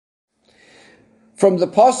From the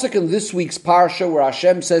pasuk in this week's parsha, where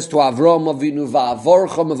Hashem says to Avram Avinu,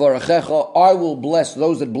 "Va'avorcha mevorachecha," I will bless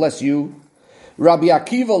those that bless you. Rabbi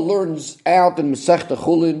Akiva learns out in Masechta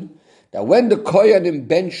Chulin that when the Koyanim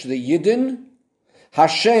bench the Yidden,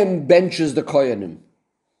 Hashem benches the Koyanim.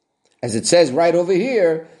 As it says right over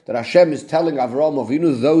here, that Hashem is telling Avram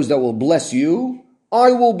Avinu, those that will bless you,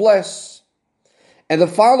 I will bless. And the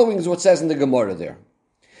following is what it says in the Gemara there.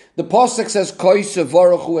 The pasuk says, "Koyse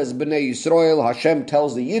varuchu as bnei Yisrael." Hashem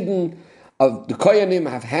tells the Yidden of the Koyanim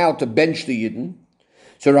have how to bench the Yidden.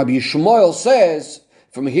 So Rabbi Yishmael says,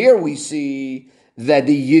 from here we see that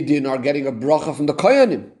the Yidden are getting a bracha from the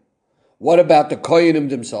Koyanim. What about the Koyanim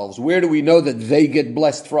themselves? Where do we know that they get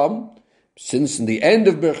blessed from? Since in the end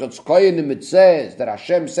of Birchas Koyanim it says that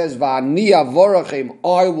Hashem says, "Va'ani avorachem,"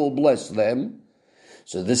 I will bless them.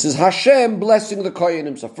 So this is Hashem blessing the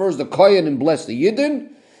Koyanim. So first the Koyanim bless the Yidden,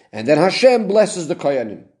 and then Hashem blesses the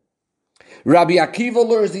Koyanim. Rabbi Akiva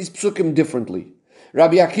learns these psukim differently.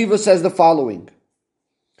 Rabbi Akiva says the following.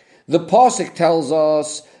 The pasuk tells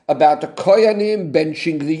us about the Koyanim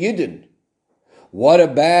benching the Yidden. What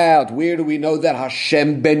about, where do we know that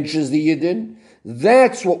Hashem benches the Yidden?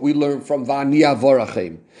 That's what we learn from Va'ani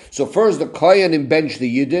avorachem. So first the Koyanim bench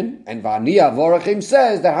the Yidden, and Va'ani avorachem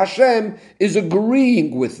says that Hashem is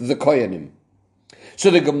agreeing with the Koyanim. So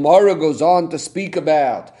the Gemara goes on to speak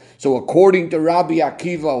about, so according to Rabbi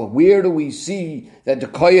Akiva, where do we see that the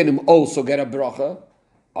Koyanim also get a bracha?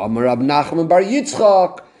 Amar Rab Nachman bar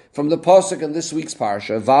Yitzchak, from the pasuk in this week's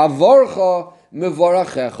parsha, Va'avorcha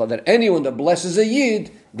mevorachecha, that anyone that blesses a Yid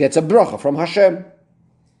gets a bracha from Hashem.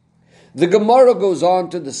 The Gemara goes on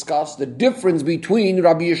to discuss the difference between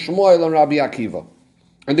Rabbi Yishmael and Rabbi Akiva.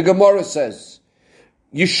 And the Gemara says,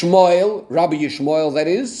 Yishmael, Rabbi Yishmael that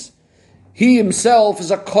is, he himself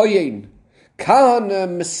is a Kohen.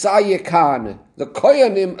 Kahana, Messiah Kahana. The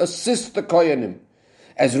Koyanim assist the Koyanim.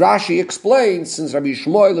 As Rashi explains, since Rabbi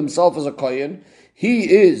Yishmael himself is a Kohen, he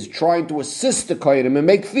is trying to assist the Koyanim and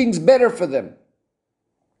make things better for them.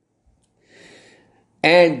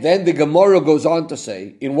 And then the Gemara goes on to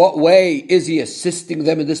say, in what way is he assisting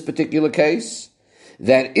them in this particular case?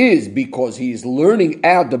 That is because he is learning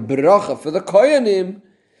out the bracha for the Koyanim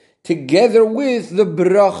together with the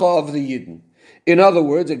bracha of the Yidden. In other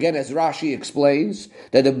words, again, as Rashi explains,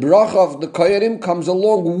 that the bracha of the Koyanim comes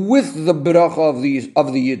along with the bracha of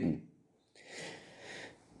the Yidden.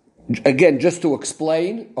 Again, just to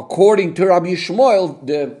explain, according to Rabbi Yishmael,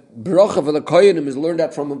 the bracha for the Koyanim is learned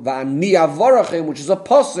out from Va'ani avorachem, which is a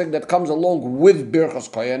pasuk that comes along with Birchas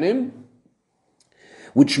Koyanim,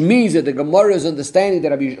 which means that the Gemara is understanding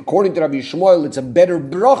that according to Rabbi Yishmael, it's a better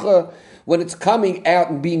bracha when it's coming out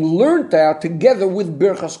and being learned out together with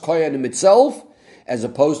Birchas Koyanim itself, as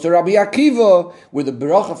opposed to Rabbi Akiva, where the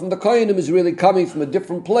bracha from the Koyanim is really coming from a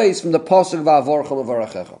different place, from the pasuk Va'avorcha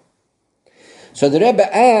mevorachecha. So the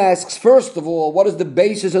Rebbe asks, first of all, what is the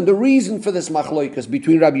basis and the reason for this machloikas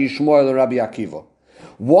between Rabbi Yishmael and Rabbi Akiva?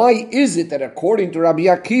 Why is it that according to Rabbi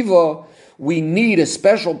Akiva, we need a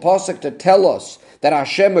special pasuk to tell us that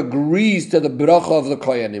Hashem agrees to the bracha of the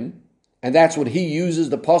Koyanim, and that's what he uses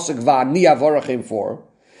the pasuk Va'ani avorachem for?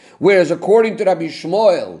 Whereas according to Rabbi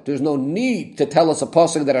Yishmael, there's no need to tell us a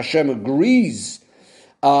pasuk that Hashem agrees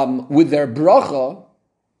with their bracha,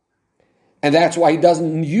 and that's why he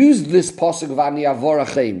doesn't use this pasuk Va'ani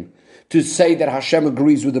avorachem to say that Hashem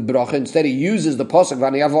agrees with the bracha. Instead, he uses the pasuk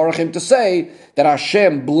Va'ani avorachem to say that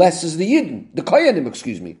Hashem blesses the Yidden, the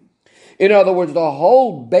Koyanim, In other words, the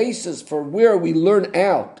whole basis for where we learn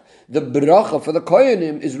out the bracha for the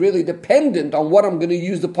Koyanim is really dependent on what I'm going to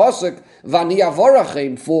use the pasuk Va'ani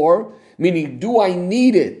avorachem for, meaning, do I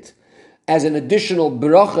need it as an additional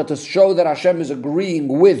bracha to show that Hashem is agreeing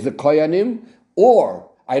with the Koyanim, or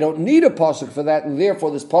I don't need a pasuk for that, and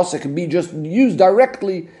therefore this pasuk can be just used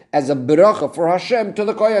directly as a bracha for Hashem to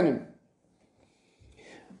the Koyanim.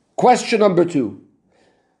 Question number 2.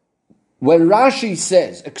 When Rashi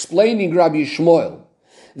says, explaining Rabbi Yishmael,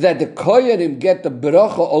 that the Koyanim get the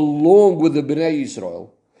bracha along with the Bnei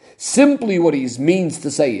Yisrael, simply what he means to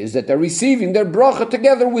say is that they're receiving their bracha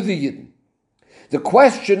together with the Yidden. The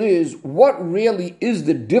question is, what really is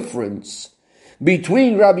the difference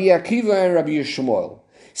between Rabbi Akiva and Rabbi Yishmael?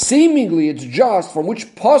 Seemingly, it's just from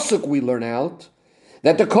which pasuk we learn out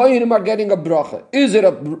that the Koyanim are getting a bracha. Is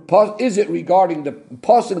it regarding the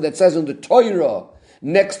pasuk that says in the Torah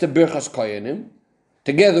next to Birchas Koyanim,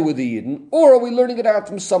 together with the Yidden, or are we learning it out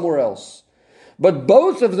from somewhere else? But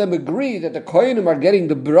both of them agree that the Koyanim are getting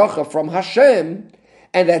the bracha from Hashem,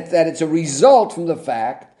 and that it's a result from the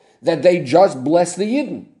fact that they just bless the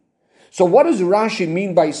Yidden. So what does Rashi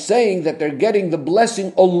mean by saying that they're getting the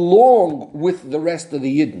blessing along with the rest of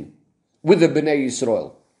the Yidden? with the Bnei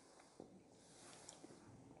Yisrael.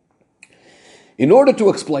 In order to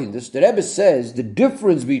explain this, the Rebbe says the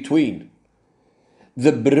difference between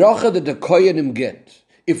the bracha that the Koyanim get,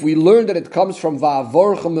 if we learn that it comes from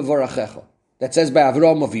Va'avorcha Mevorachecha, that says by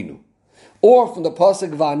Avraham Avinu, or from the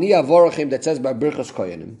pasuk Va'ani Avorachim that says by Birchas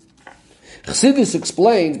Koyanim. Chassidus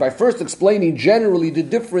explains by first explaining generally the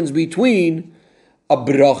difference between a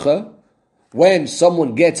bracha, when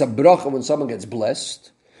someone gets a bracha, when someone gets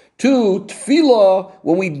blessed, to tefillah,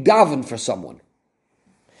 when we daven for someone.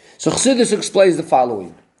 So Chassidus explains the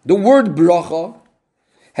following. The word bracha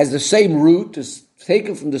has the same root, is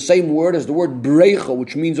taken from the same word as the word brecha,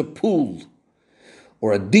 which means a pool,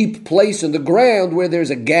 or a deep place in the ground where there's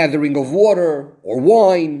a gathering of water or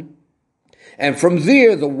wine. And from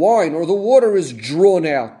there, the wine or the water is drawn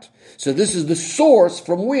out. So this is the source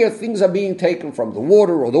from where things are being taken from, the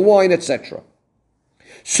water or the wine, etc.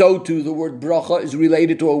 So too, the word bracha is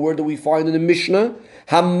related to a word that we find in the Mishnah,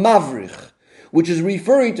 hamavrich, which is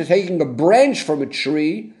referring to taking a branch from a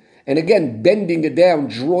tree, and again, bending it down,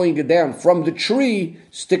 drawing it down from the tree,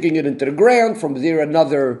 sticking it into the ground. From there,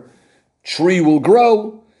 another tree will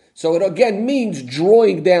grow. So it again means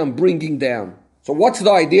drawing down, bringing down. So what's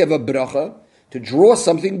the idea of a bracha? To draw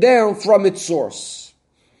something down from its source.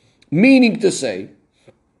 Meaning to say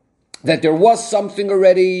that there was something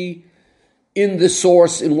already in the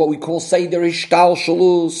source, in what we call Seder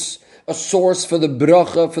Ishtalshalus, a source for the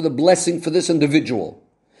bracha, for the blessing for this individual.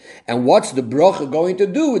 And what's the bracha going to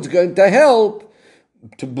do? It's going to help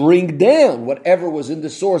to bring down whatever was in the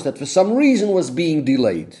source that for some reason was being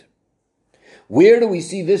delayed. Where do we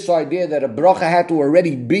see this idea that a bracha had to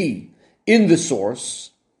already be in the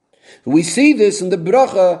source? We see this in the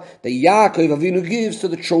bracha that Yaakov Avinu gives to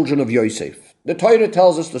the children of Yosef. The Torah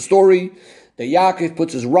tells us the story that Yaakov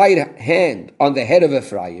puts his right hand on the head of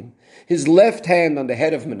Ephraim, his left hand on the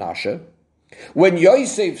head of Menashe. When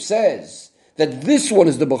Yosef says that this one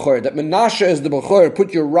is the Bechor, that Menashe is the Bechor,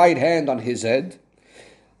 put your right hand on his head,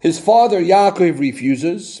 his father Yaakov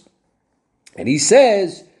refuses, and he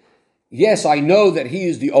says, yes, I know that he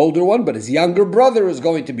is the older one, but his younger brother is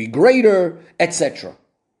going to be greater, etc.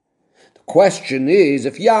 The question is,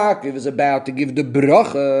 if Yaakov is about to give the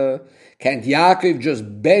bracha, can't Yaakov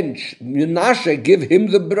just bench Menashe, give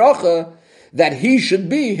him the bracha, that he should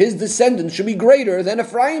be, his descendants should be greater than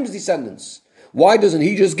Ephraim's descendants? Why doesn't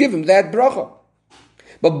he just give him that bracha?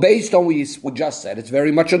 But based on what we just said, it's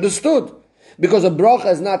very much understood. Because a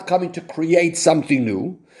bracha is not coming to create something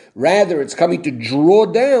new. Rather, it's coming to draw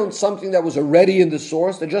down something that was already in the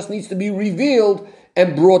source that just needs to be revealed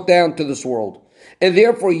and brought down to this world. And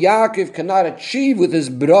therefore, Yaakov cannot achieve with his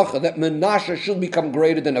bracha that Menashe should become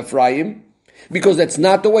greater than Ephraim, because that's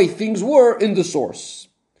not the way things were in the source.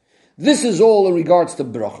 This is all in regards to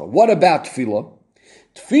bracha. What about tefillah?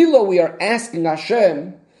 Tefillah, we are asking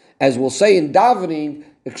Hashem, as we'll say in davening,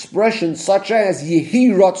 expressions such as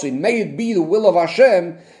Yehi Ratzon, may it be the will of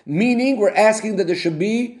Hashem, meaning we're asking that there should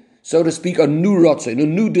be, so to speak, a new Ratzon, a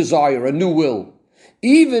new desire, a new will.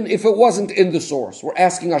 Even if it wasn't in the source, we're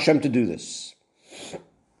asking Hashem to do this.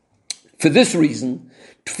 For this reason,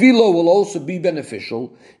 tefillah will also be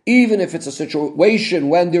beneficial, even if it's a situation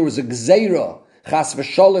when there was a gzeira, chas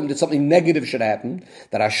v'sholem, that something negative should happen,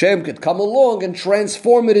 that Hashem could come along and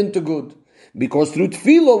transform it into good. Because through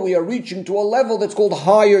tefillah we are reaching to a level that's called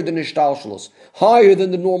higher than ishtalshalos, higher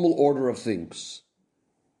than the normal order of things.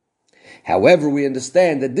 However, we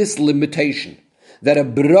understand that this limitation, that a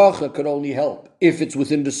bracha could only help if it's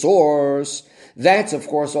within the source, that's of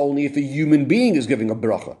course only if a human being is giving a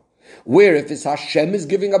bracha. Where if it's Hashem is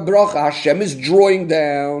giving a bracha, Hashem is drawing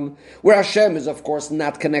down, where Hashem is of course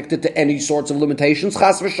not connected to any sorts of limitations,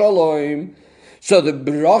 chas v'shalom. So the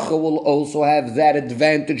bracha will also have that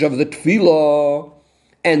advantage of the tefillah,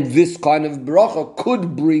 and this kind of bracha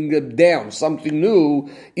could bring it down, something new,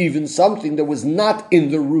 even something that was not in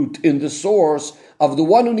the root, in the source of the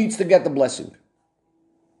one who needs to get the blessing.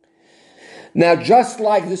 Now, just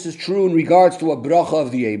like this is true in regards to a bracha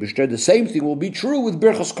of the Eibishter, the same thing will be true with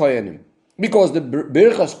Birchas Koyanim, because the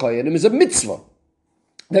Birchas Koyanim is a mitzvah.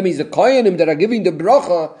 That means the Koyanim that are giving the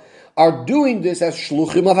bracha are doing this as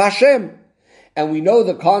shluchim of Hashem. And we know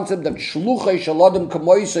the concept that shluchei shaladim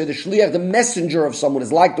kamoisei, the shliach, the messenger of someone,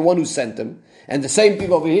 is like the one who sent him. And the same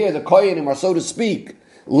thing over here, the Koyanim are, so to speak,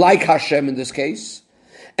 like Hashem in this case.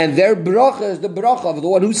 And their bracha is the bracha of the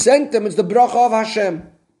one who sent them, it's the bracha of Hashem.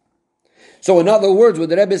 So in other words, what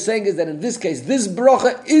the Rebbe is saying is that in this case, this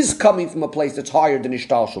bracha is coming from a place that's higher than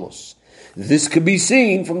ishtalshalos. This could be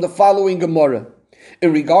seen from the following Gemara.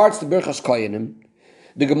 In regards to Birchas Koyanim,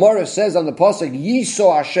 the Gemara says on the pasuk,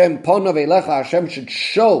 Yiso Hashem panav elecha, Hashem should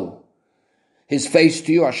show his face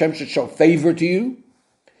to you. Hashem should show favor to you.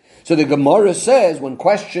 So the Gemara says, when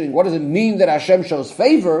questioning what does it mean that Hashem shows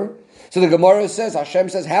favor, so the Gemara says, Hashem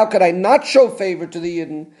says, how could I not show favor to the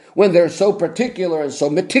Yidden when they're so particular and so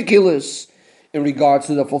meticulous in regards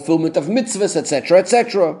to the fulfillment of mitzvahs, etc.,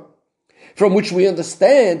 etc.? From which we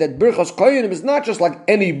understand that Birchas Koyanim is not just like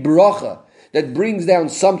any bracha that brings down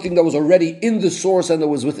something that was already in the source and that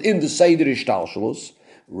was within the Seder Ishtalshelus,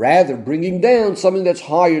 rather bringing down something that's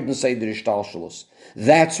higher than Seder Ishtalshelus.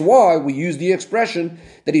 That's why we use the expression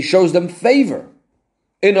that he shows them favor.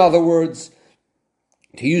 In other words,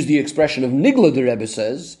 to use the expression of Nigla, the Rebbe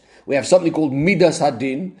says, we have something called Midas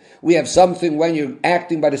Hadin. We have something when you're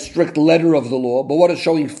acting by the strict letter of the law. But what does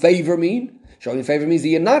showing favor mean? Showing favor means that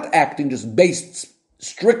you're not acting just based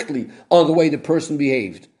strictly on the way the person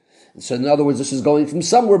behaved. And so in other words, this is going from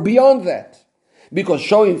somewhere beyond that. Because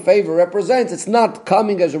showing favor represents, it's not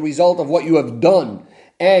coming as a result of what you have done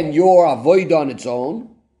and your avoid on its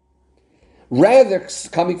own. Rather, it's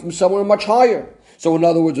coming from somewhere much higher. So in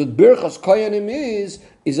other words, what Birchas Koyanim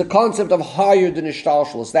is a concept of higher than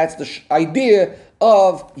Ishtalshelus. That's the idea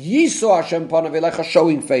of Yiso Hashem Panav Elecha,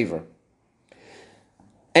 showing favor.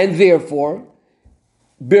 And therefore,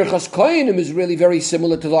 Birchas Koyanim is really very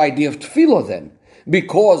similar to the idea of Tefillah then,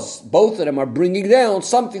 because both of them are bringing down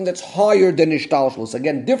something that's higher than Ishtalshelus.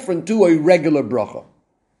 Again, different to a regular bracha.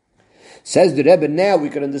 Says the Rebbe, now we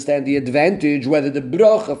can understand the advantage whether the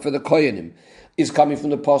bracha for the Koyanim is coming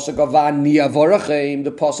from the pasuk of Va'ani Avorachem,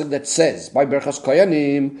 the pasuk that says by Birchas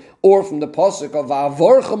Koyanim, or from the pasuk of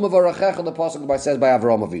Va'avorchem Avorachecha, the pasuk that says by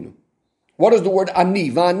Avraham Avinu. What does the word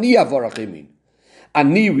Ani, Va'ani Avorachem mean?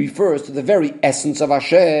 Ani refers to the very essence of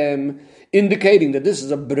Hashem, indicating that this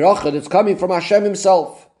is a bracha that's coming from Hashem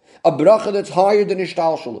himself, a bracha that's higher than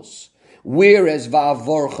Ishtalshelus. Whereas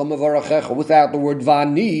Va'avorchem Avorachecha, without the word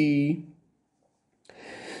Va'ani,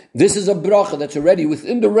 this is a bracha that's already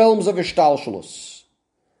within the realms of Ishtalshelus.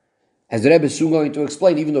 As the Rebbe is soon going to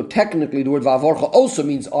explain, even though technically the word Va'avorcha also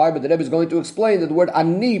means I, but the Rebbe is going to explain that the word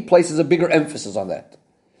Ani places a bigger emphasis on that.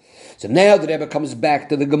 So now the Rebbe comes back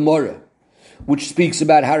to the Gemara, which speaks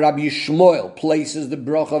about how Rabbi Yishmael places the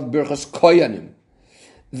bracha of Birchas Koyanim,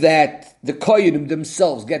 that the Koyanim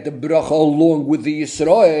themselves get the bracha along with the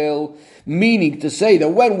Yisrael, meaning to say that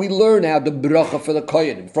when we learn out the bracha for the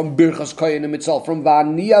Koyanim, from Birchas Koyanim itself, from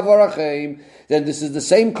Va'ani Avorachem, then this is the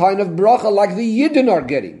same kind of bracha like the Yidden are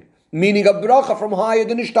getting, meaning a bracha from higher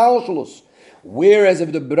than Ishtalshelus. Whereas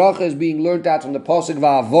if the bracha is being learned out from the pasuk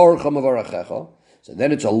Va'avorchem Avorachecha, so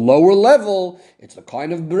then it's a lower level, it's the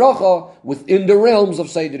kind of bracha within the realms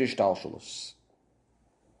of Seder Ishtalshelus.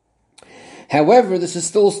 However, this is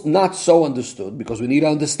still not so understood, because we need to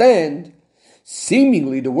understand,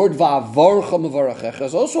 seemingly the word Va'avorchem Avorachecha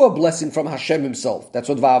is also a blessing from Hashem himself. That's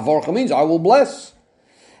what Va'avorchem means, I will bless.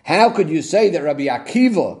 How could you say that Rabbi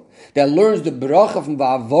Akiva, that learns the bracha from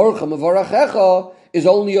Va'avorchem Avorachecha, is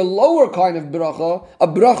only a lower kind of bracha, a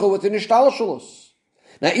bracha within Ishtalshelus?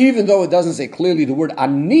 Now, even though it doesn't say clearly the word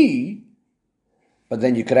Ani, but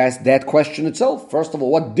then you could ask that question itself. First of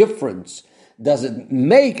all, what difference does it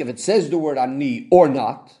make if it says the word Ani or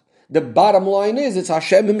not? The bottom line is it's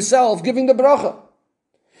Hashem himself giving the bracha.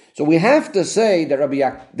 So we have to say that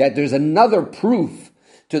that there's another proof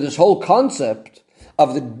to this whole concept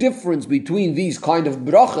of the difference between these kind of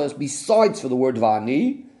brachas besides for the word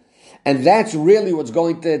Va'ani, and that's really what's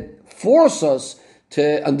going to force us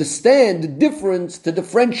to understand the difference, to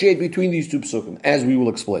differentiate between these two psukim, as we will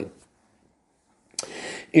explain.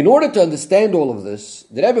 In order to understand all of this,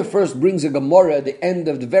 the Rebbe first brings a Gemara at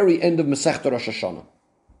the very end of Masechta Rosh Hashanah.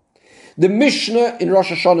 The Mishnah in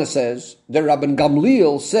Rosh Hashanah says, the Rabban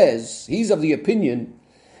Gamliel says, he's of the opinion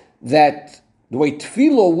that the way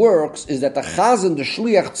Tefillah works is that the Chazan, the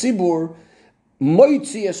Shliach Tzibur,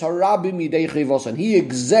 moitzi es harabim midei chivosan, he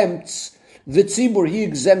exempts the tzibur, he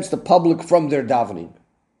exempts the public from their davening.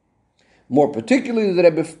 More particularly, the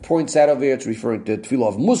Rebbe points out over here, it's referring to Tefillah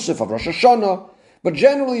of Musaf, of Rosh Hashanah, but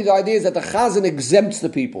generally the idea is that the Chazan exempts the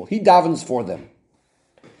people, he davens for them.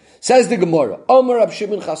 Says the Gemara, Omer Rab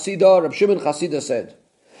Shimon Chasida said,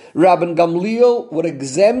 Rabban Gamliel would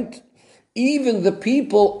exempt even the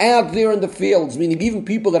people out there in the fields, meaning even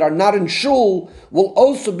people that are not in shul, will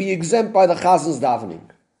also be exempt by the Chazan's davening.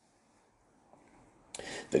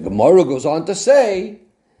 The Gemara goes on to say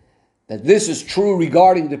that this is true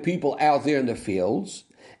regarding the people out there in the fields,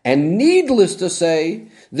 and needless to say,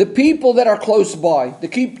 the people that are close by, the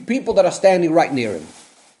people that are standing right near him.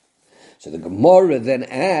 So the Gemara then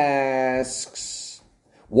asks,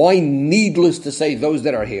 why needless to say those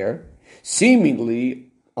that are here?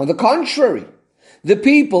 Seemingly, on the contrary, the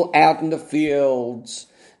people out in the fields,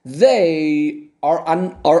 they are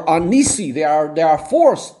anisi, they are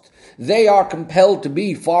forced. They are compelled to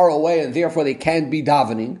be far away and therefore they can't be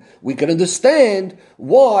davening. We can understand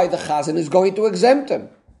why the chazan is going to exempt them.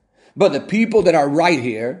 But the people that are right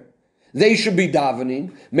here, they should be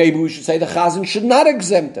davening. Maybe we should say the chazan should not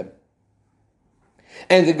exempt them.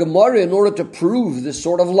 And the Gemara, in order to prove this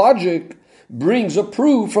sort of logic, brings a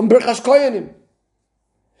proof from Birchas Koyanim.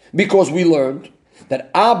 Because we learned that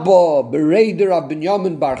Abba Bereder of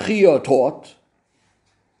Binyamin Bar Chia taught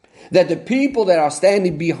that the people that are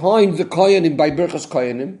standing behind the Koyanim by Birchas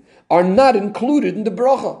Koyanim are not included in the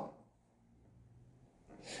bracha.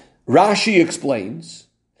 Rashi explains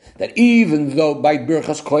that even though by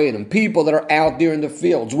Birchas Koyanim, people that are out there in the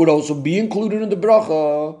fields would also be included in the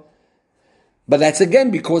bracha, but that's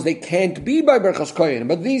again because they can't be by Birchas Koyanim.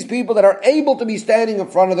 But these people that are able to be standing in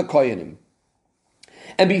front of the Koyanim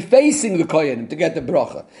and be facing the Koyanim to get the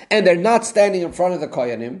bracha, and they're not standing in front of the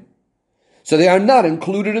Koyanim, so they are not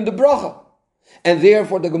included in the bracha. And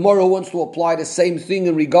therefore the Gemara wants to apply the same thing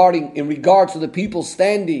in regards to the people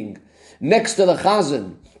standing next to the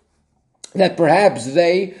Chazan, that perhaps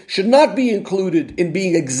they should not be included in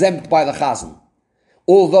being exempt by the Chazan,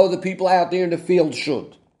 although the people out there in the field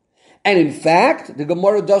should. And in fact, the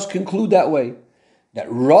Gemara does conclude that way, that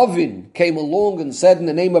Ravin came along and said in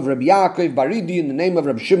the name of Rabbi Yaakov Baridi, in the name of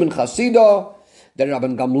Rabbi Shimon Chasida, that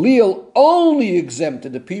Rabban Gamliel only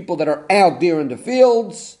exempted the people that are out there in the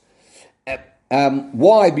fields.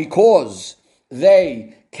 Why? Because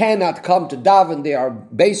they cannot come to daven. They are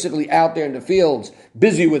basically out there in the fields,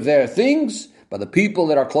 busy with their things. But the people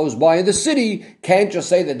that are close by in the city can't just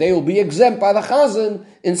say that they will be exempt by the Chazan.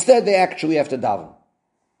 Instead, they actually have to daven.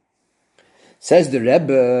 Says the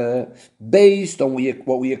Rebbe, based on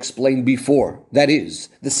what we explained before, that is,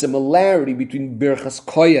 the similarity between Birchas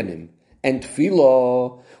Koyanim and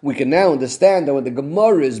Tefillah, we can now understand that when the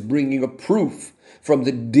Gemara is bringing a proof from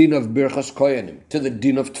the din of Birchas Koyanim to the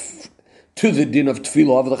din of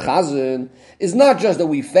Tefillah of the Chazan, is not just that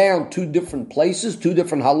we found two different places, two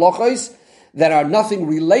different halachos that are nothing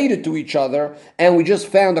related to each other, and we just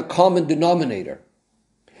found a common denominator.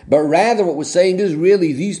 But rather what we're saying is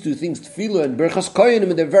really these two things, Tefillah and Birchas Koyanim,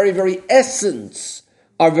 in their very, very essence,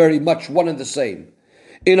 are very much one and the same.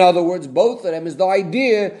 In other words, both of them is the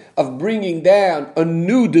idea of bringing down a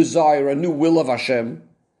new desire, a new will of Hashem.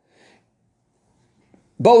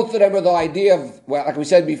 Both of them are the idea of, well, like we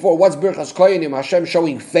said before, what's Birchas Koyanim? Hashem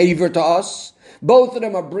showing favor to us. Both of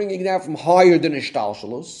them are bringing down from higher than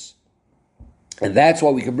Ishtalshalos. And that's why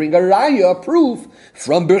we can bring a raya, a proof,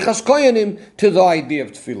 from Birchas Koyanim to the idea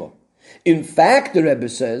of Tefillah. In fact, the Rebbe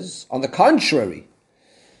says, on the contrary,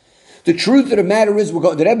 the truth of the matter is, the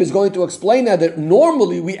Rebbe is going to explain now that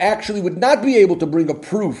normally we actually would not be able to bring a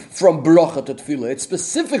proof from Bracha to Tefillah. It's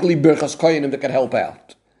specifically Birchas Koyanim that can help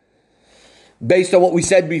out. Based on what we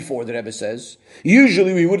said before, the Rebbe says,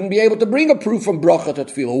 usually we wouldn't be able to bring a proof from Bracha to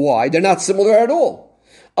Tefillah. Why? They're not similar at all.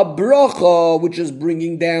 A bracha, which is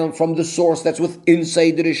bringing down from the source that's within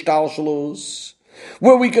Seder Ishtalshalos,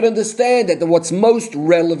 where we can understand that what's most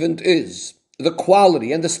relevant is the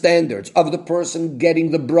quality and the standards of the person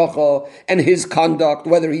getting the bracha and his conduct,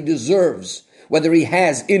 whether he deserves, whether he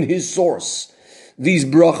has in his source these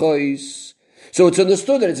brachos. So it's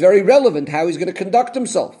understood that it's very relevant how he's going to conduct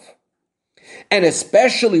himself. And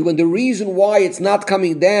especially when the reason why it's not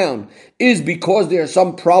coming down is because there's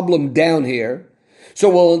some problem down here. So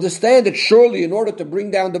we'll understand that surely in order to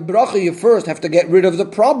bring down the bracha, you first have to get rid of the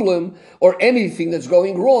problem or anything that's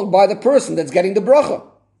going wrong by the person that's getting the bracha.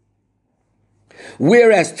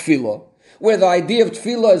 Whereas Tefillah, where the idea of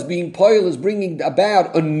Tefillah as being poil is bringing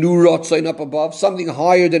about a new rotzain up above, something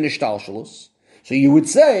higher than Ishtalshalos. So you would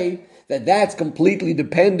say that that's completely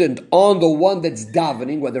dependent on the one that's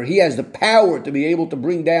davening, whether he has the power to be able to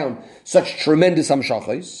bring down such tremendous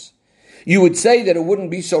hamshachos. You would say that it wouldn't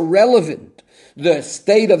be so relevant the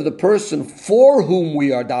state of the person for whom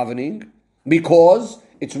we are davening, because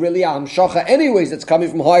it's really a hamshacha anyways that's coming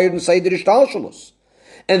from higher than Seder Ishtalshalos.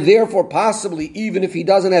 And therefore, possibly, even if he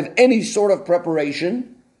doesn't have any sort of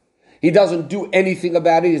preparation, he doesn't do anything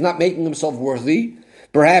about it, he's not making himself worthy,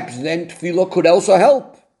 perhaps then Tefillah could also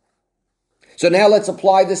help. So now let's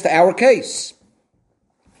apply this to our case.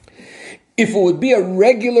 If it would be a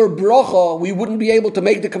regular bracha, we wouldn't be able to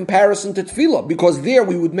make the comparison to Tefillah, because there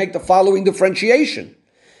we would make the following differentiation.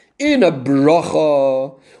 In a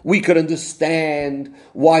bracha, we could understand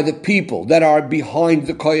why the people that are behind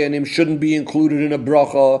the Koyanim shouldn't be included in a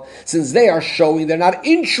bracha, since they are showing they're not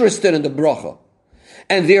interested in the bracha.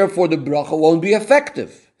 And therefore the bracha won't be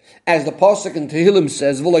effective. As the Pasuk in Tehillim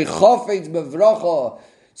says, V'loi chafetz bevracha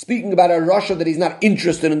speaking about a rasha that he's not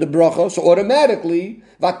interested in the bracha, so automatically,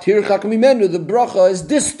 vatirchak mimenu, the bracha is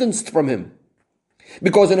distanced from him.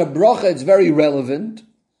 Because in a bracha it's very relevant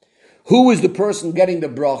who is the person getting the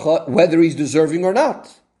bracha, whether he's deserving or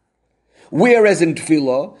not. Whereas in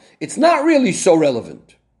tefillah, it's not really so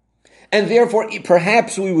relevant. And therefore,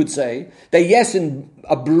 perhaps we would say that yes, in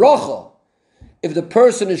a bracha, if the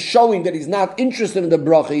person is showing that he's not interested in the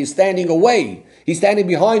bracha, he's standing away, he's standing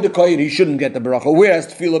behind the kohen, he shouldn't get the bracha. Whereas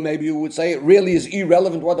tefillah, maybe you would say, it really is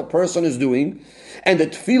irrelevant what the person is doing, and the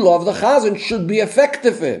tefillah of the chazan should be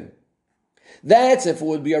effective for him. That's if it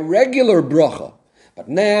would be a regular bracha. But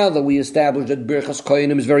now that we established that Birchas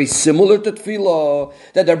Kohanim is very similar to Tefillah,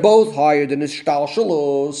 that they're both higher than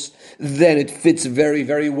Ishtalshalos, then it fits very,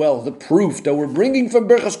 very well the proof that we're bringing from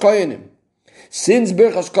Birchas Kohanim. Since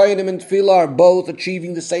Birchas Kohanim and Tefillah are both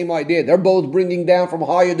achieving the same idea, they're both bringing down from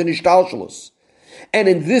higher than Ishtalshalos. And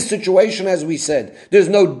in this situation, as we said, there's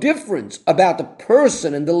no difference about the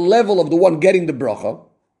person and the level of the one getting the bracha.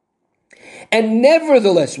 And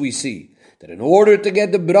nevertheless, we see that in order to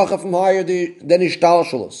get the bracha from higher than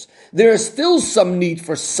Ishtalshalos, there is still some need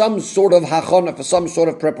for some sort of hachana, for some sort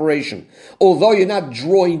of preparation. Although you're not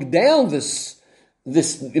drawing down this,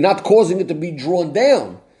 you're not causing it to be drawn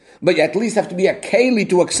down, but you at least have to be a keli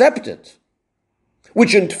to accept it.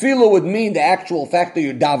 Which in tefillah would mean the actual fact that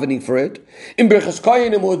you're davening for it. In Birchas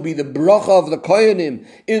Kohanim would be the bracha of the Kohanim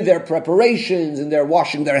in their preparations, in their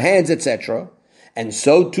washing their hands, etc. And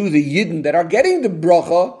so too the Yidden that are getting the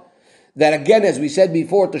bracha, that again, as we said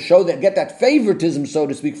before, to show that, get that favoritism, so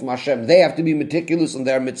to speak, from Hashem, they have to be meticulous in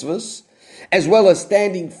their mitzvahs, as well as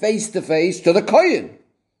standing face to face to the Kohen.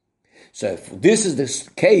 So if this is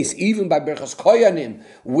the case, even by Birchas Kohanim,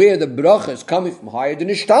 where the bracha is coming from higher than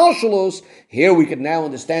Ishtalshalos, here we can now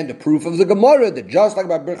understand the proof of the Gemara, that just like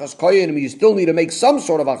by Birchas Kohanim, you still need to make some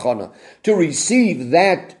sort of achana to receive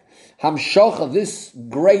that hamshocha, this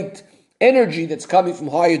great energy that's coming from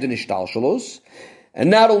higher than Ishtalshalos. And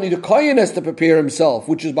not only the Kohen has to prepare himself,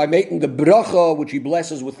 which is by making the bracha, which he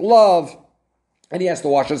blesses with love, and he has to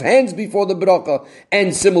wash his hands before the bracha,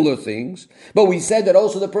 and similar things. But we said that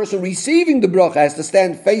also the person receiving the bracha has to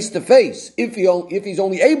stand face to face, if he's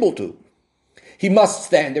only able to. He must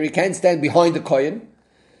stand there, he can't stand behind the Kohen.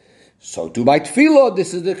 So too by tefillah,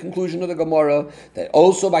 this is the conclusion of the Gemara, that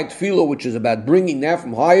also by tefillah, which is about bringing now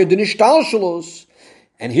from higher than Ishtalshalos,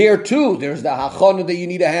 and here too, there's the hachana that you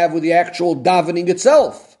need to have with the actual davening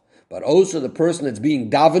itself. But also the person that's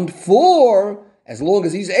being davened for, as long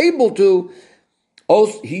as he's able to,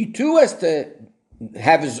 also, he too has to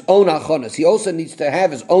have his own hachanas. He also needs to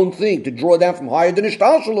have his own thing to draw down from higher than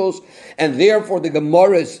Ishtalshalos. And therefore the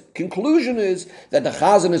Gemara's conclusion is that the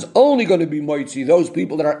chazan is only going to be moitzi, those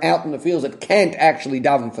people that are out in the fields that can't actually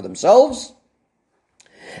daven for themselves,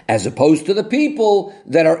 as opposed to the people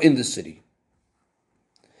that are in the city.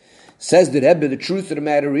 Says the Rebbe, the truth of the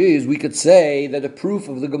matter is, we could say that the proof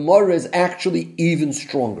of the Gemara is actually even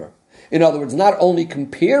stronger. In other words, not only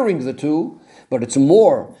comparing the two, but it's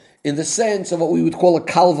more in the sense of what we would call a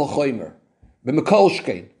kal v'chomer,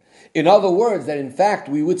 b'mekolshkein. In other words, that in fact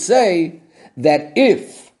we would say that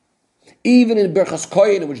if, even in Birchas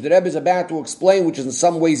Kohanim, which the Rebbe is about to explain, which is in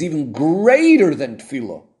some ways even greater than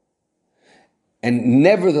Tefillah, and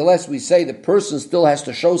nevertheless we say the person still has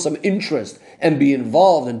to show some interest and be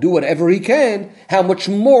involved and do whatever he can, how much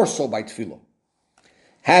more so by Tefillah?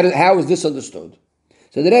 How is this understood?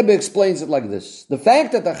 So the Rebbe explains it like this. The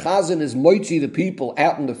fact that the chazan is moitzi the people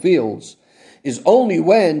out in the fields is only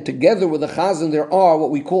when, together with the chazan, there are what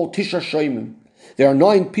we call tisha shoymim. There are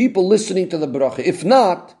 9 people listening to the bracha. If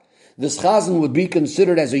not, this chazan would be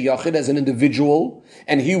considered as a yachid, as an individual,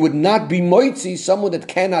 and he would not be moitzi someone that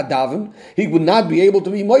cannot daven. He would not be able to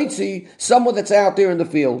be moitzi someone that's out there in the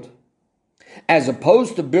field, as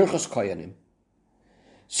opposed to Birchas Kohanim.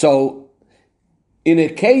 So, in a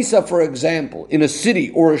case of, for example, in a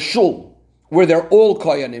city or a shul where they're all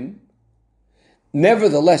Kohanim,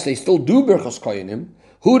 nevertheless they still do Birchas Kohanim,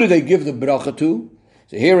 who do they give the bracha to?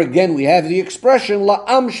 So here again we have the expression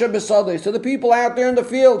la'am shebesadeh, to the people out there in the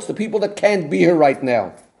fields, the people that can't be here right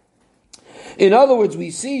now. In other words,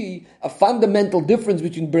 we see a fundamental difference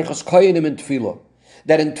between Birchas Kohanim and Tefillah.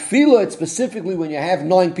 That in Tefillah, it's specifically when you have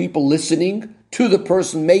 9 people listening to the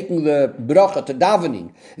person making the bracha, to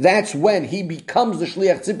davening, that's when he becomes the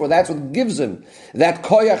shliach tzibur. That's what gives him that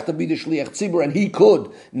koyach to be the shliach tzibur, and he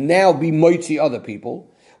could now be moitzi other people.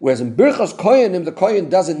 Whereas in Birchas Kohanim, the Kohen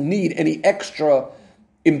doesn't need any extra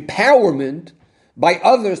empowerment by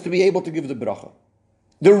others to be able to give the bracha.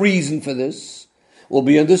 The reason for this will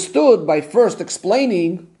be understood by first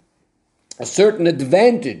explaining a certain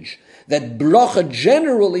advantage that bracha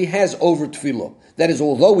generally has over tefillah. That is,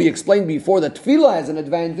 although we explained before that tefillah has an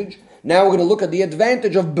advantage, now we're going to look at the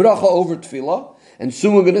advantage of bracha over tefillah, and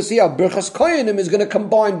soon we're going to see how Birchas Kohanim is going to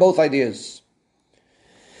combine both ideas.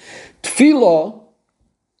 Tefillah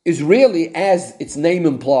is really, as its name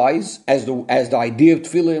implies, as the idea of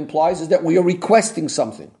tefillah implies, is that we are requesting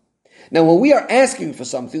something. Now, when we are asking for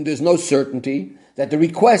something, there's no certainty that the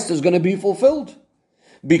request is going to be fulfilled,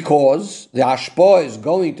 because the hashpah is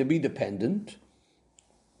going to be dependent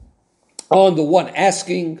on the one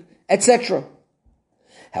asking, etc.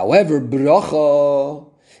 However, bracha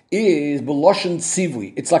is b'loshen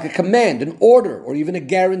tzivui. It's like a command, an order, or even a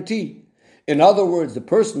guarantee. In other words, the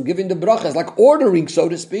person giving the bracha is like ordering, so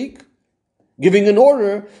to speak, giving an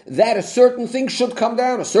order that a certain thing should come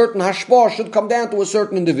down, a certain hashpah should come down to a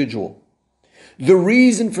certain individual. The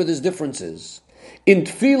reason for this difference is, in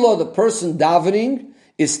tefillah, the person davening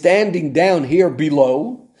is standing down here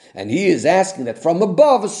below, and he is asking that from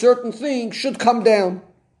above a certain thing should come down.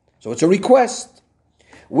 So it's a request.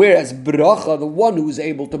 Whereas bracha, the one who is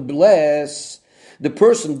able to bless, the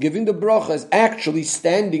person giving the bracha is actually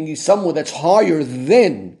standing, he's somewhere that's higher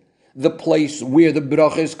than the place where the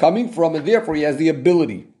bracha is coming from, and therefore he has the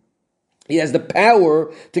ability, he has the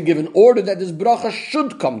power to give an order that this bracha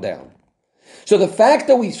should come down. So the fact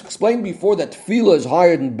that we explained before that tefillah is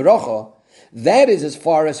higher than bracha, that is as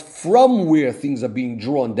far as from where things are being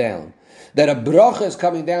drawn down. That a bracha is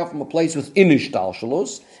coming down from a place within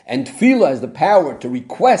ishtalshalos, and tefillah has the power to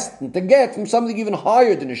request and to get from something even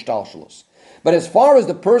higher than ishtalshalos. But as far as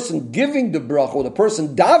the person giving the bracha, or the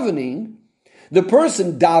person davening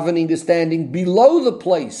is standing below the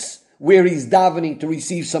place where he's davening to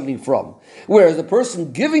receive something from. Whereas the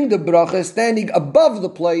person giving the bracha is standing above the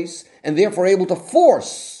place, and therefore able to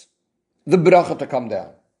force the bracha to come down.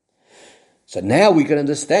 So now we can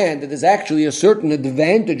understand that there's actually a certain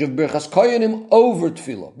advantage of Birchas Kohanim over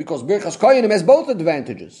Tefillah, because Birchas Kohanim has both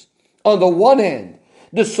advantages. On the one hand,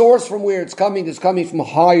 the source from where it's coming is coming from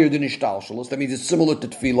higher than Ishtalshalos, that means it's similar to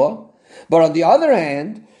Tefillah. But on the other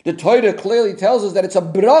hand, the Torah clearly tells us that it's a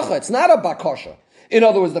bracha, it's not a bakasha. In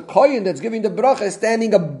other words, the Kohen that's giving the bracha is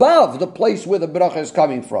standing above the place where the bracha is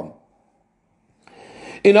coming from.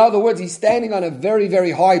 In other words, he's standing on a very,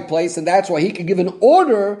 very high place, and that's why he can give an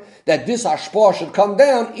order that this hashpah should come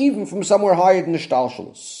down even from somewhere higher than the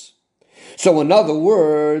shtalshalos. So in other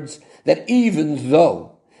words, that even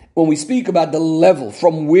though, when we speak about the level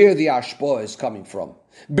from where the hashpah is coming from,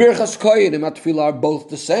 Birchas Kohanim and Tefillah are both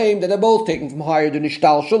the same, that they're both taken from higher than the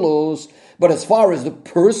shtalshalos. But as far as the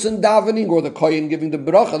person davening or the kohen giving the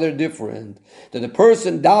bracha, they're different. That the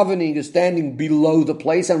person davening is standing below the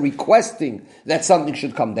place and requesting that something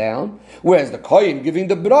should come down, whereas the kohen giving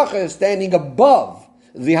the bracha is standing above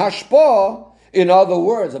the hashpah, in other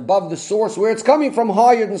words, above the source where it's coming from,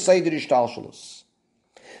 higher than Seder Ishtalshalos.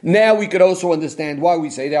 Now we could also understand why we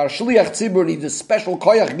say that our Shliach Tzibur needs a special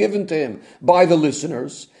koyach given to him by the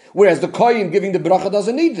listeners, whereas the kohen giving the bracha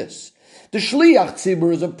doesn't need this. The Shliach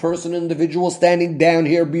Tzibur is a person, an individual standing down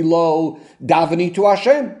here below, davening to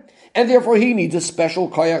Hashem. And therefore he needs a special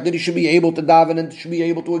koyach that he should be able to daven and should be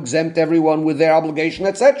able to exempt everyone with their obligation,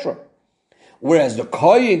 etc. Whereas the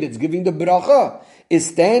kohen that's giving the bracha is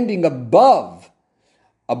standing above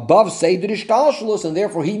Seder Ishtalshalos, and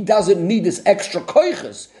therefore he doesn't need this extra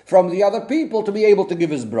koyches from the other people to be able to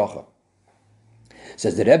give his bracha.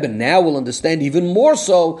 Says the Rebbe, now will understand even more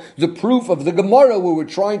so the proof of the Gemara where we're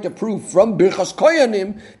trying to prove from Birchas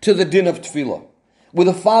Kohanim to the din of Tefillah, with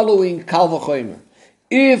the following Kal V'chomer.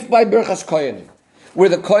 If by Birchas Kohanim, where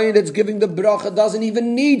the kohen that's giving the bracha doesn't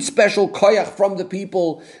even need special koyach from the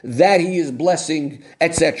people that he is blessing,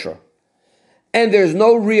 etc., and there's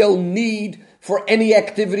no real need for any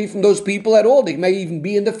activity from those people at all, they may even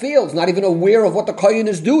be in the fields, not even aware of what the kohen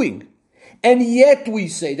is doing. And yet we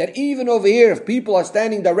say that even over here, if people are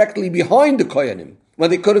standing directly behind the Kohanim, when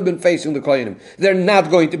they could have been facing the Kohanim, they're not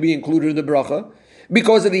going to be included in the bracha,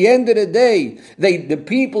 because at the end of the day, the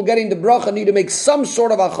people getting the bracha need to make some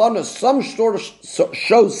sort of achana,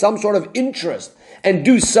 show some sort of interest, and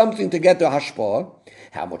do something to get the hashpah.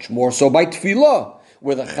 How much more so by tefillah,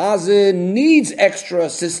 where the chazan needs extra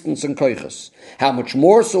assistance and koiches. How much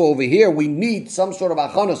more so over here, we need some sort of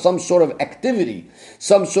achana, some sort of activity,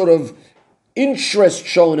 some sort of interest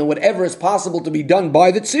shown in whatever is possible to be done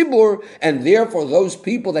by the tzibur, and therefore those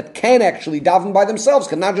people that can actually daven by themselves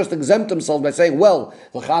cannot just exempt themselves by saying, well,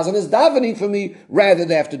 the chazan is davening for me, rather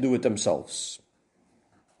they have to do it themselves.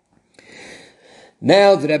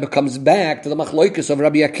 Now the Rebbe comes back to the machloikus of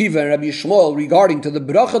Rabbi Akiva and Rabbi Yishmael regarding to the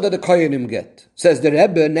bracha that the kohenim get. Says the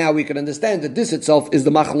Rebbe, now we can understand that this itself is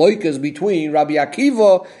the machloikus between Rabbi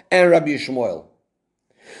Akiva and Rabbi Yishmael.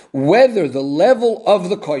 whether the level of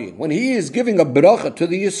the Kohen, when he is giving a bracha to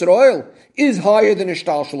the Yisrael, is higher than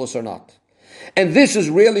Ishtalshalos or not. And this is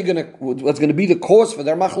really what's going to be the cause for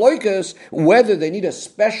their machloikas, whether they need a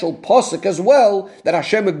special posuk as well, that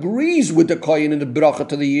Hashem agrees with the Kohen in the bracha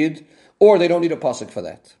to the Yid, or they don't need a posuk for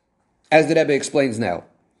that. As the Rebbe explains now.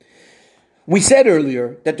 We said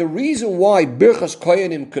earlier that the reason why Birchas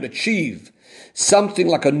Koyanim could achieve something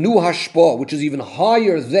like a new hashpah, which is even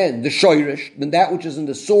higher than the shoirish, than that which is in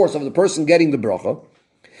the source of the person getting the bracha,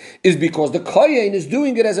 is because the Kohen is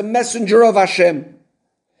doing it as a messenger of Hashem.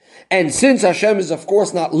 And since Hashem is of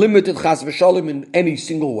course not limited chas v'shalom in any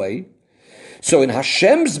single way, so in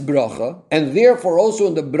Hashem's bracha, and therefore also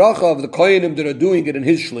in the bracha of the Koyanim that are doing it in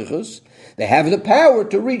his shlichus, they have the power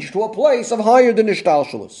to reach to a place of higher than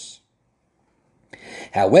Ishtalshalos.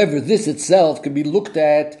 However, this itself can be looked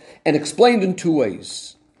at and explained in two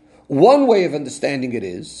ways. One way of understanding it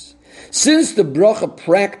is, since the bracha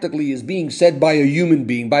practically is being said by a human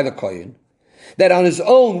being, by the Kohen, that on his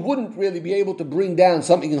own wouldn't really be able to bring down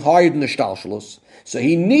something higher than the Ishtalshalos, so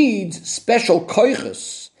he needs special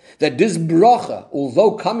koiches that this bracha,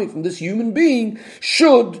 although coming from this human being,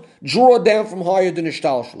 should draw down from higher than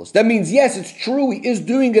Ishtalshalos. That means, yes, it's true, he is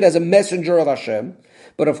doing it as a messenger of Hashem,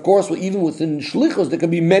 but of course, even within Shlichus, there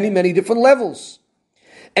can be many, many different levels.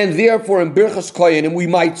 And therefore, in Birchas Koyanim, we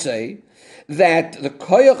might say that the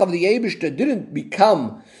Koyach of the Eibishter didn't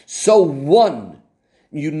become so one,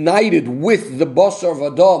 united with the Basar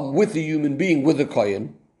of Adam, with the human being, with the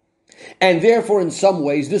Kohen. And therefore, in some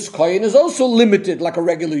ways, this Kohen is also limited like a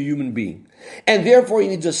regular human being. And therefore, he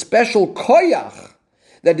needs a special Koyach,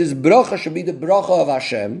 that this bracha should be the bracha of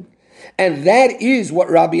Hashem. And that is what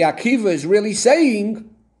Rabbi Akiva is really saying,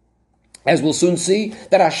 as we'll soon see,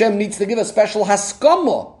 that Hashem needs to give a special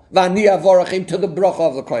haskama v'ani avarachim to the bracha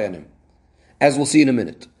of the Koyanim, as we'll see in a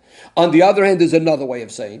minute. On the other hand, there's another way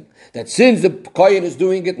of saying that since the Kohen is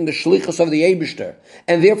doing it in the shlichus of the Eibishter,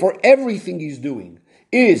 and therefore everything he's doing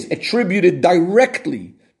is attributed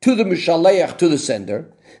directly to the Mishaleach, to the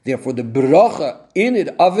sender, therefore the bracha in it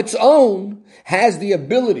of its own has the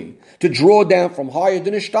ability to draw down from higher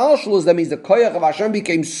than Ishtalshalos. That means the Koyach of Hashem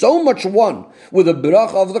became so much one with the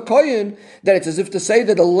bracha of the Kohen that it's as if to say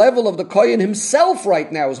that the level of the Kohen himself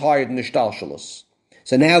right now is higher than Ishtalshalos.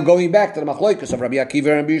 So now going back to the machloikus of Rabbi Akiva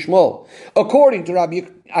and Rabbi Yishmael. According to Rabbi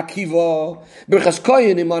Akiva, Birchas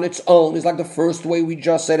Koyanim on its own is like the first way we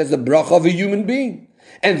just said, as the bracha of a human being.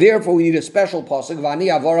 And therefore we need a special pasuk, Vani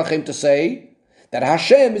Avarachim, to say that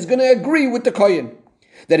Hashem is going to agree with the Kohen.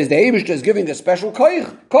 That is, the Eibishter is giving a special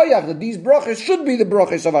koyach that these brachas should be the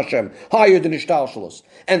brachas of Hashem, higher than Ishtalshalos.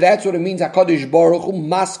 And that's what it means, HaKadosh Baruch Hu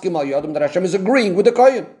maskim al yadam, that Hashem is agreeing with the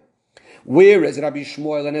Kohen. Whereas Rabbi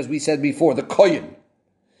Shmuel, and as we said before, the Kohen,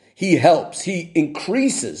 he helps, he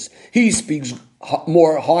increases, he speaks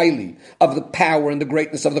more highly of the power and the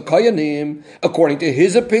greatness of the Koyanim. According to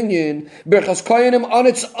his opinion, Birchas Koyanim on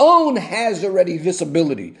its own has already this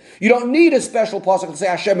ability. You don't need a special pasuk to say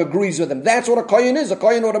Hashem agrees with him. That's what a Koyan is. A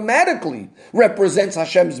Koyan automatically represents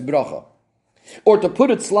Hashem's bracha. Or to put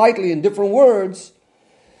it slightly in different words,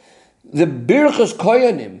 the Birchas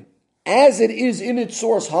Koyanim, as it is in its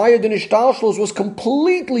source higher than Ishtalshalos, was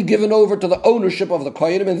completely given over to the ownership of the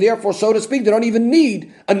Koyanim, and therefore, so to speak, they don't even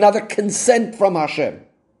need another consent from Hashem.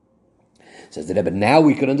 Says the Rebbe, now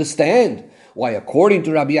we can understand why, according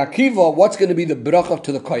to Rabbi Akiva, what's going to be the bracha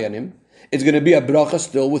to the Koyanim? It's going to be a bracha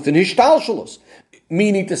still within Ishtalshalos.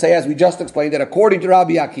 Meaning to say, as we just explained, that according to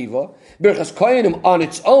Rabbi Akiva, Birchas Koyanim on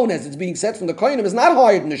its own, as it's being said from the Koyanim, is not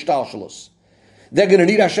higher than Ishtalshalos. They're going to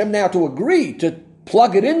need Hashem now to agree, to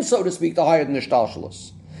plug it in, so to speak, to higher than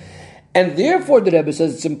Ishtalshalos. And therefore, the Rebbe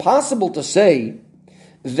says it's impossible to say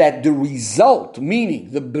that the result,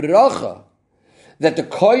 meaning the bracha, that the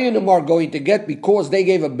Koyanim are going to get because they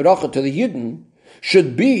gave a bracha to the Yidden,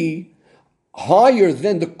 should be higher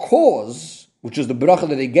than the cause, which is the bracha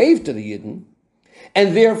that they gave to the Yidden,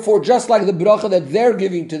 and therefore, just like the bracha that they're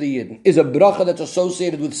giving to the Yidden is a bracha that's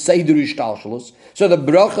associated with Seder Ishtalshalos, so the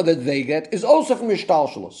bracha that they get is also from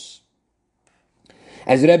Ishtalshalos.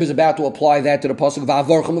 As the Rebbe is about to apply that to the pasuk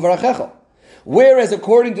Va'avorchem V'Varachecha. Whereas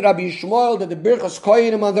according to Rabbi Yishmael, that the Birchas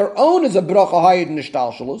Koyanim on their own is a bracha higher than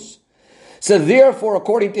Ishtalshalos. So therefore,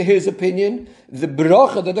 according to his opinion, the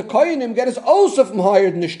bracha that the Koyanim get is also from higher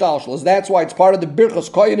than Ishtalshalos. That's why it's part of the Birchas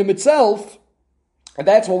Koyanim itself. And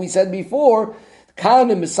that's what we said before.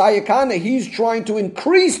 Kana, Messiah Kana, he's trying to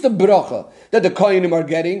increase the bracha that the Koyanim are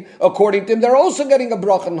getting. According to him, they're also getting a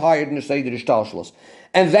bracha higher than the Seder Ishtalshalos.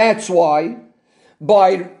 And that's why,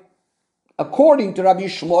 according to Rabbi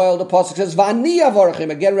Shmuel, the pasuk says Vani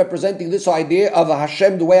Avarachim, again representing this idea of a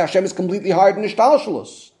Hashem, the way Hashem is completely higher than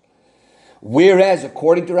Ishtalshalos. Whereas,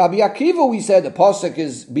 according to Rabbi Akiva, we said the pasuk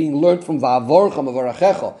is being learned from Va'avorcha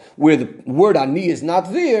Mevarachecha, where the word ani is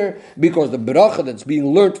not there, because the bracha that's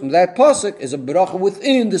being learned from that pasuk is a bracha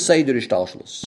within the Seder Ishtalshlus.